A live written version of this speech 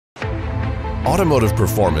Automotive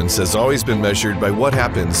performance has always been measured by what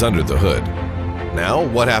happens under the hood. Now,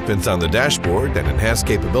 what happens on the dashboard and enhanced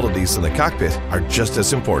capabilities in the cockpit are just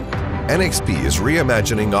as important. NXP is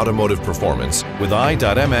reimagining automotive performance with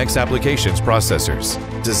i.MX applications processors,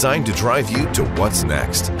 designed to drive you to what's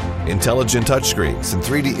next. Intelligent touchscreens and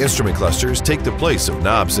 3D instrument clusters take the place of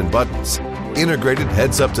knobs and buttons. Integrated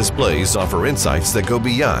heads-up displays offer insights that go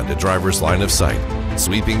beyond a driver's line of sight.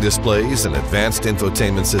 Sweeping displays and advanced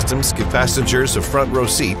infotainment systems give passengers a front row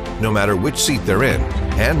seat no matter which seat they're in.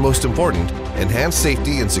 And most important, enhanced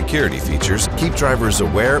safety and security features keep drivers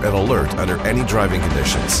aware and alert under any driving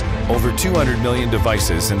conditions. Over 200 million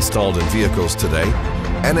devices installed in vehicles today,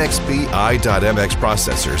 NXP i.MX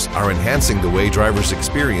processors are enhancing the way drivers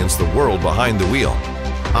experience the world behind the wheel.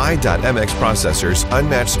 i.MX processors'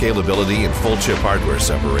 unmatched scalability and full chip hardware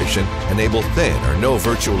separation enable thin or no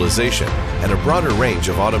virtualization and a broader range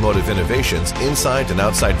of automotive innovations inside and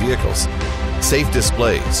outside vehicles. Safe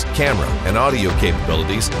displays, camera, and audio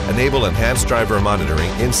capabilities enable enhanced driver monitoring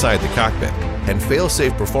inside the cockpit and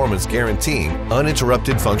fail-safe performance guaranteeing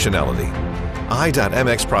uninterrupted functionality.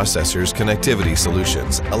 i.MX processors' connectivity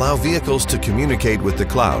solutions allow vehicles to communicate with the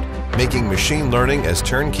cloud, making machine learning as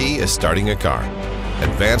turnkey as starting a car.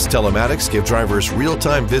 Advanced telematics give drivers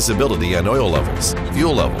real-time visibility on oil levels,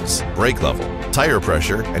 fuel levels, brake level, tire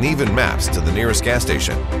pressure, and even maps to the nearest gas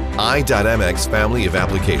station. i.MX family of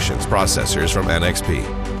applications processors from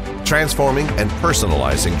NXP, transforming and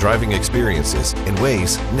personalizing driving experiences in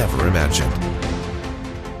ways never imagined.